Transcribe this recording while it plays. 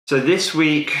So this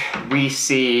week we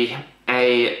see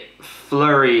a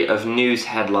flurry of news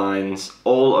headlines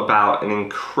all about an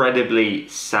incredibly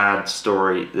sad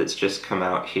story that's just come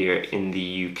out here in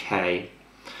the UK.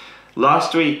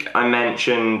 Last week I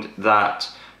mentioned that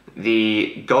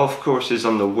the golf courses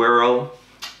on the Wirral,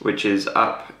 which is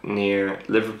up near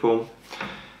Liverpool,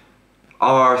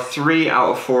 3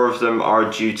 out of 4 of them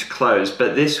are due to close.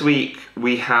 But this week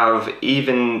we have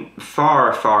even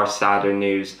far sadder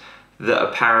news that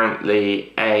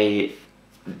apparently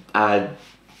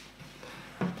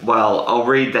well, I'll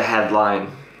read the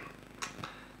headline.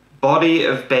 Body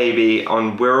of baby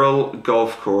on Wirral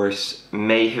Golf Course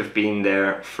may have been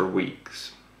there for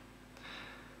weeks.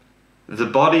 The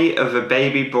body of a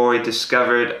baby boy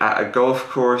discovered at a golf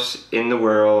course in the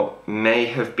Wirral may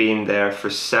have been there for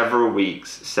several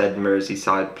weeks, said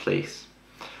Merseyside Police.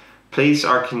 Police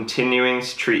are continuing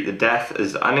to treat the death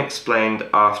as unexplained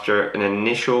after an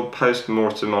initial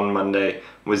post-mortem on Monday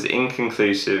was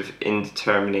inconclusive in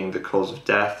determining the cause of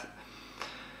death.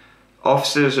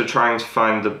 Officers are trying to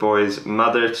find the boy's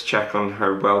mother to check on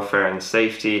her welfare and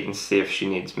safety and see if she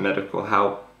needs medical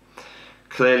help.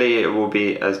 Clearly it will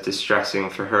be as distressing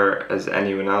for her as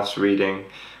anyone else reading.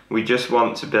 We just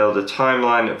want to build a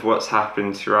timeline of what's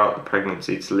happened throughout the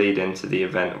pregnancy to lead into the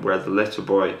event where the little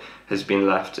boy has been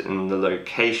left in the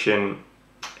location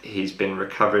he's been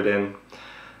recovered in.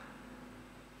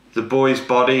 The boy's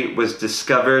body was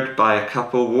discovered by a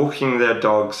couple walking their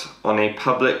dogs on a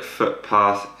public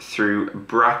footpath through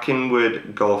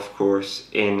Brackenwood Golf Course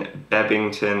in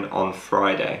Bebington on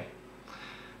Friday.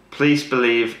 Police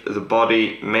believe the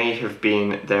body may have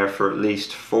been there for at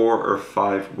least 4 or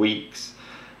 5 weeks,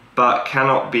 but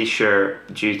cannot be sure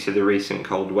due to the recent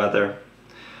cold weather.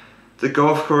 The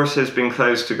golf course has been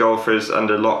closed to golfers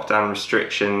under lockdown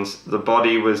restrictions. The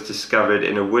body was discovered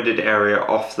in a wooded area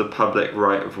off the public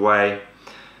right-of-way.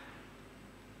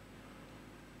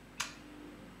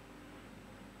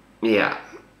 Yeah,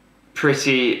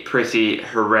 pretty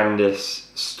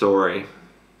horrendous story.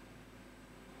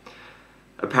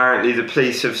 Apparently the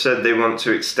police have said they want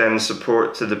to extend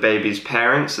support to the baby's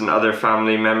parents and other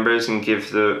family members and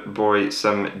give the boy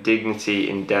some dignity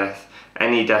in death.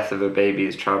 Any death of a baby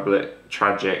is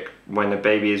tragic. When a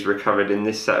baby is recovered in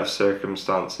this set of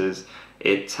circumstances,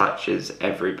 it touches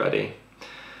everybody.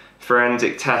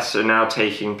 Forensic tests are now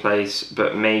taking place,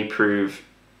 but may prove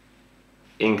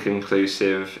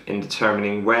inconclusive in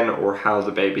determining when or how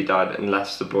the baby died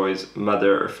unless the boy's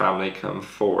mother or family come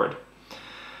forward.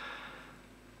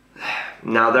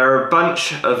 Now, there are a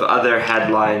bunch of other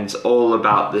headlines all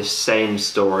about this same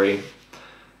story.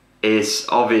 It's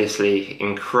obviously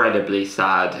incredibly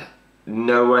sad.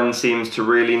 No one seems to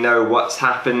really know what's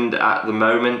happened at the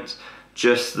moment,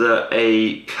 just that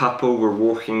a couple were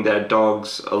walking their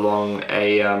dogs along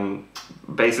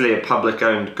basically a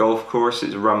public-owned golf course.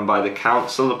 It's run by the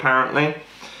council apparently,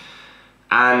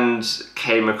 and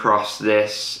came across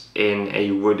this in a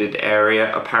wooded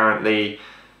area. Apparently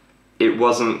it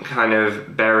wasn't kind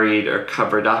of buried or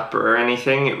covered up or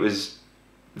anything. It was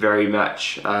very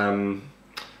much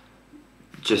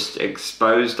just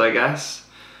exposed, I guess.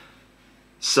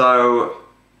 So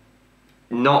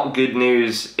not good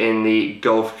news in the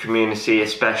golf community,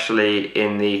 especially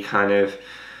in the kind of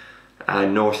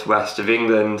northwest of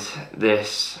England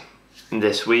this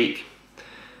week.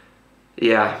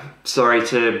 Yeah, sorry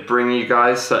to bring you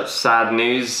guys such sad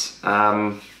news.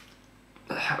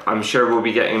 I'm sure we'll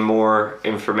be getting more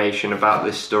information about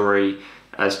this story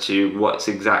as to what's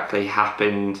exactly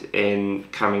happened in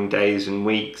coming days and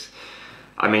weeks.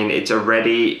 I mean, it's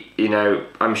already,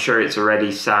 I'm sure it's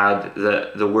already sad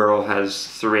that the Wirral has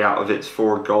 3 out of its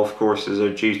 4 golf courses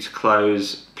are due to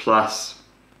close, plus,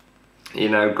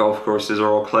 golf courses are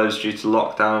all closed due to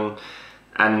lockdown,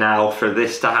 and now for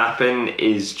this to happen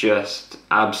is just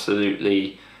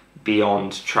absolutely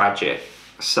beyond tragic.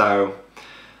 So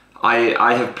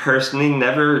I have personally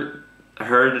never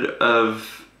heard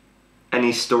of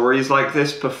any stories like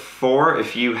this before.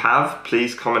 If you have,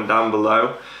 please comment down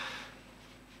below.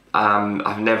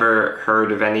 I've never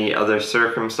heard of any other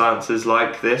circumstances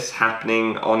like this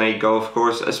happening on a golf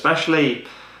course, especially,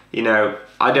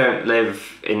 I don't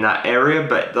live in that area,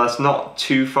 but that's not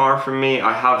too far from me.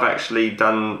 I have actually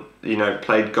done,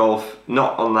 played golf,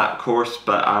 not on that course,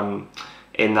 but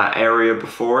in that area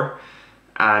before,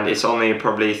 and it's only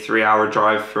probably a 3-hour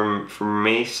drive from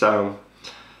me, so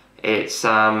it's,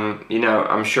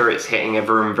 I'm sure it's hitting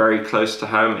everyone very close to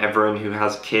home, everyone who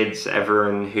has kids,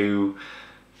 everyone who,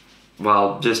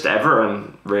 well, just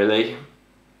everyone really.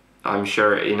 I'm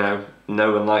sure,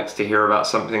 no one likes to hear about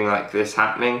something like this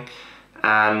happening,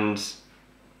 and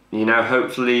you know,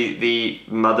 hopefully the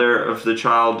mother of the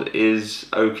child is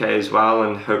okay as well,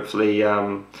 and hopefully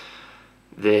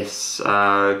this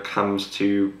comes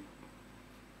to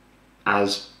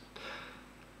as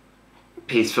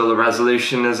peaceful a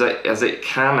resolution as it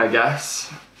can, I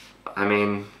guess. I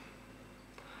mean,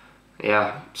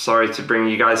 yeah, sorry to bring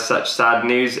you guys such sad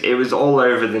news. It was all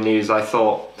over the news. I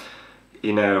thought,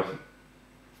 you know,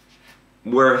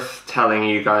 worth telling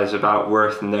you guys about,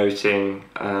 worth noting,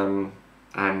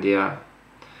 and yeah.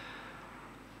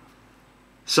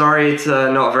 Sorry, it's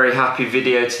not a very happy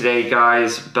video today,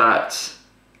 guys, but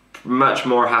much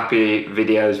more happy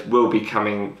videos will be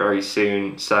coming very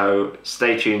soon, so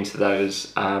stay tuned to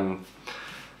those.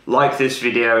 Like this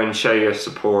video and show your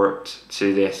support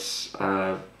to this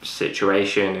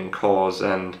situation and cause,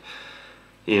 and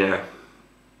you know,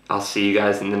 I'll see you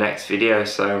guys in the next video.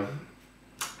 So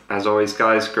as always,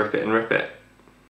 guys, grip it and rip it.